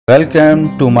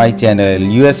Welcome to my channel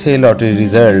USA Lottery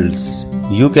Results.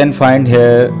 You can find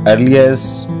here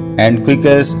earliest and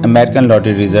quickest American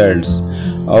lottery results.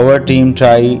 Our team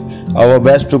try our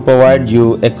best to provide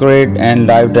you accurate and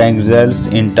live drawing results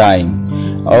in time.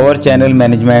 Our channel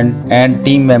management and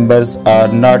team members are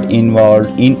not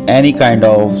involved in any kind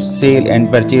of sale and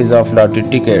purchase of lottery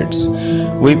tickets.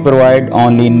 We provide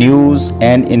only news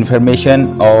and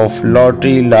information of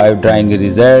lottery live drawing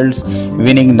results,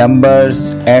 winning numbers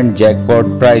and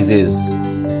jackpot prizes.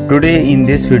 Today in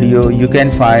this video you can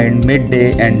find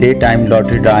midday and daytime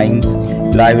lottery drawings,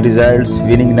 live results,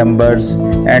 winning numbers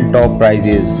and top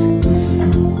prizes.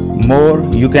 More,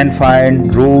 you can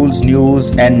find rules, news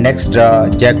and next draw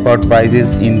jackpot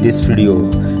prizes in this video.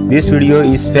 This video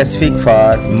is specific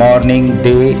for morning,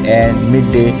 day and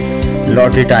midday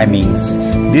lottery timings.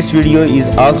 This video is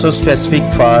also specific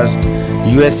for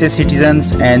USA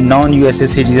citizens and non-USA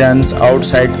citizens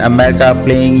outside America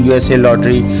playing USA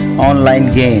lottery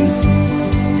online games.